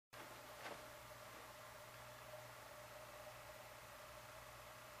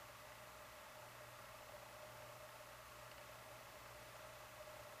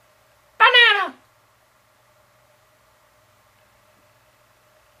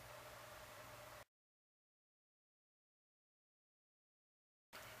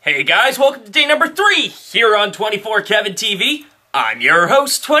Hey guys, welcome to day number 3 here on 24Kevin TV. I'm your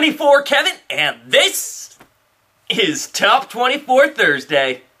host, 24Kevin, and this is Top 24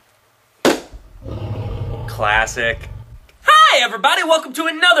 Thursday. Classic. Hi everybody, welcome to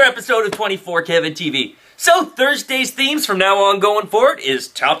another episode of 24Kevin TV. So Thursday's themes from now on going forward is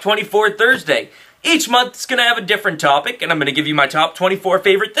Top 24 Thursday. Each month is going to have a different topic, and I'm going to give you my top 24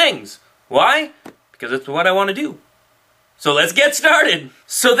 favorite things. Why? Because it's what I want to do. So let's get started.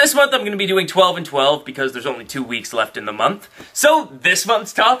 So this month I'm going to be doing 12 and 12 because there's only 2 weeks left in the month. So this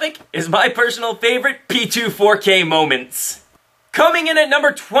month's topic is my personal favorite P24K Moments. Coming in at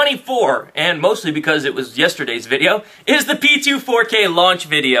number 24, and mostly because it was yesterday's video, is the P24K launch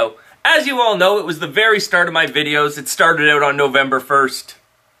video. As you all know, it was the very start of my videos. It started out on November 1st.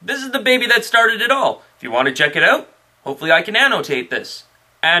 This is the baby that started it all. If you want to check it out, hopefully I can annotate this.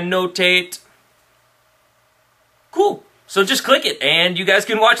 Annotate. Cool. So just click it, and you guys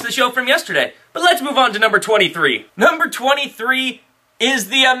can watch the show from yesterday. But let's move on to number 23. Number 23 is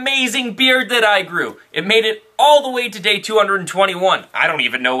the amazing beard that I grew. It made it all the way to day 221. I don't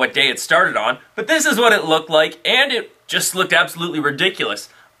even know what day it started on, but this is what it looked like, and it just looked absolutely ridiculous.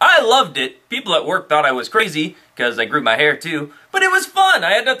 I loved it. People at work thought I was crazy, because I grew my hair too, but it was fun.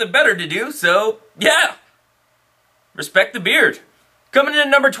 I had nothing better to do, so yeah. Respect the beard. Coming in at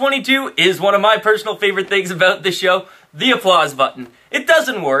number 22 is one of my personal favorite things about this show, the applause button. It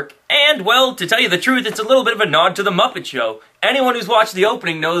doesn't work, and, well, to tell you the truth, it's a little bit of a nod to the Muppet Show. Anyone who's watched the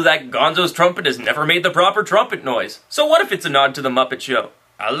opening knows that Gonzo's trumpet has never made the proper trumpet noise. So what if it's a nod to the Muppet Show?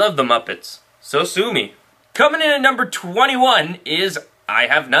 I love the Muppets, so sue me. Coming in at number 21 is I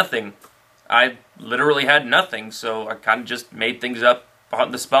Have Nothing. I literally had nothing, so I kind of just made things up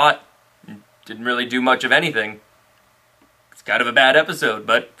on the spot. Didn't really do much of anything. It's kind of a bad episode,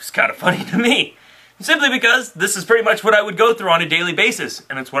 but it's kind of funny to me. Simply because this is pretty much what I would go through on a daily basis,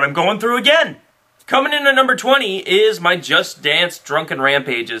 and it's what I'm going through again. Coming in at number 20 is my Just Dance Drunken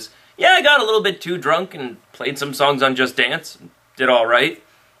Rampages. Yeah, I got a little bit too drunk and played some songs on Just Dance. Did alright.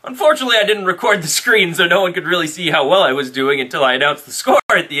 Unfortunately, I didn't record the screen, so no one could really see how well I was doing until I announced the score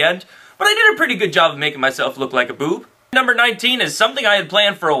at the end. But I did a pretty good job of making myself look like a boob. Number 19 is something I had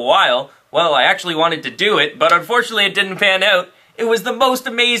planned for a while. Well, I actually wanted to do it, but unfortunately it didn't pan out. It was the most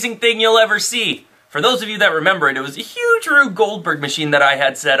amazing thing you'll ever see. For those of you that remember it, it was a huge Rube Goldberg machine that I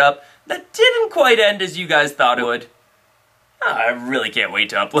had set up that didn't quite end as you guys thought it would. I really can't wait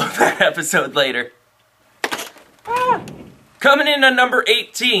to upload that episode later. Coming in at number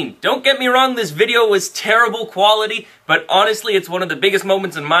 18. Don't get me wrong, this video was terrible quality, but honestly, it's one of the biggest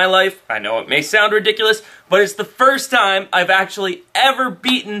moments in my life. I know it may sound ridiculous, but it's the first time I've actually ever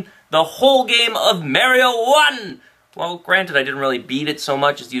beaten the whole game of Mario 1! Well, granted, I didn't really beat it so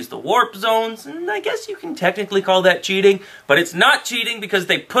much as use the warp zones, and I guess you can technically call that cheating, but it's not cheating because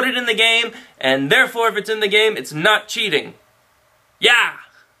they put it in the game, and therefore if it's in the game, it's not cheating. Yeah!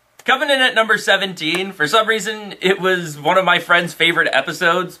 Coming in at number 17, for some reason, it was one of my friend's favorite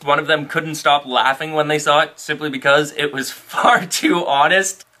episodes. One of them couldn't stop laughing when they saw it, simply because it was far too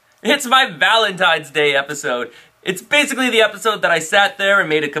honest. It's my Valentine's Day episode. It's basically the episode that I sat there and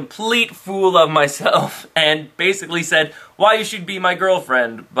made a complete fool of myself and basically said why you should be my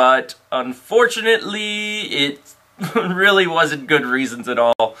girlfriend, but unfortunately it really wasn't good reasons at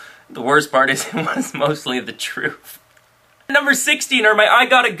all. The worst part is it was mostly the truth. Number 16 are my I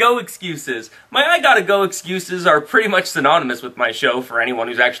gotta go excuses. My I gotta go excuses are pretty much synonymous with my show for anyone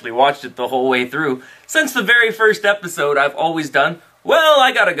who's actually watched it the whole way through. Since the very first episode I've always done, well,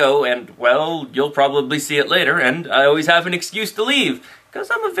 I gotta go, and, well, you'll probably see it later, and I always have an excuse to leave,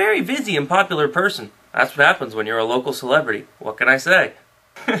 because I'm a very busy and popular person. That's what happens when you're a local celebrity. What can I say?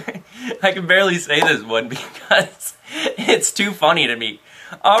 I can barely say this one because it's too funny to me.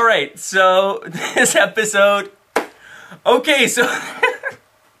 Alright, so, this episode... Okay,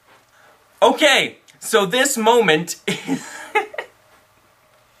 so this moment is...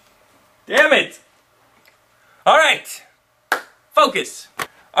 Damn it! Alright! Focus!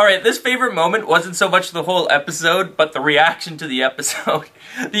 Alright, this favorite moment wasn't so much the whole episode, but the reaction to the episode.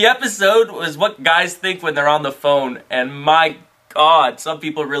 The episode was what guys think when they're on the phone, and my god, some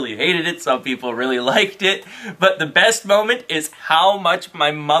people really hated it, some people really liked it, but the best moment is how much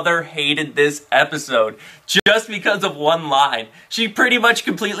my mother hated this episode, just because of one line. She pretty much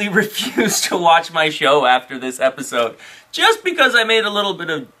completely refused to watch my show after this episode, just because I made a little bit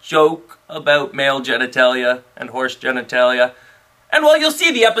of joke about male genitalia and horse genitalia. And well, you'll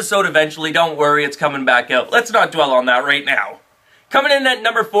see the episode eventually, don't worry, it's coming back out. Let's not dwell on that right now. Coming in at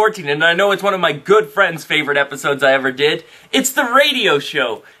number 14, and I know it's one of my good friends' favorite episodes I ever did, it's the radio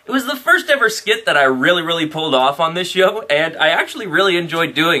show. It was the first ever skit that I really pulled off on this show, and I actually really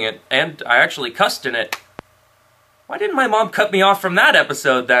enjoyed doing it, and I actually cussed in it. Why didn't my mom cut me off from that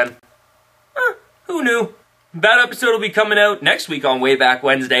episode then? Who knew? That episode will be coming out next week on Way Back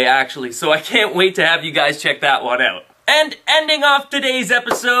Wednesday, actually, so I can't wait to have you guys check that one out. And ending off today's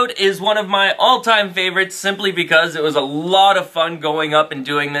episode is one of my all-time favorites, simply because it was a lot of fun going up and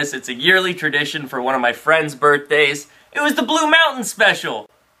doing this. It's a yearly tradition for one of my friends' birthdays. It was the Blue Mountain special.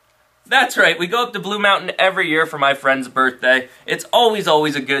 That's right, we go up to Blue Mountain every year for my friend's birthday. It's always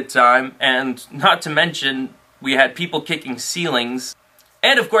a good time, and not to mention, we had people kicking ceilings.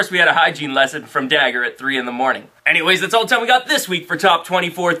 And of course we had a hygiene lesson from Dagger at 3 in the morning. Anyways, that's all the time we got this week for Top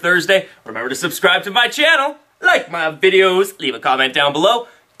 24 Thursday. Remember to subscribe to my channel, like my videos, leave a comment down below.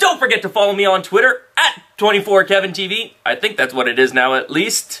 Don't forget to follow me on Twitter at 24KevinTV. I think that's what it is now, at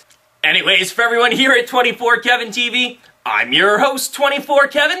least. Anyways, for everyone here at 24KevinTV, I'm your host,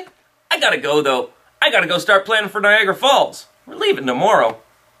 24Kevin. I gotta go, though. I gotta go start planning for Niagara Falls. We're leaving tomorrow.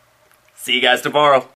 See you guys tomorrow.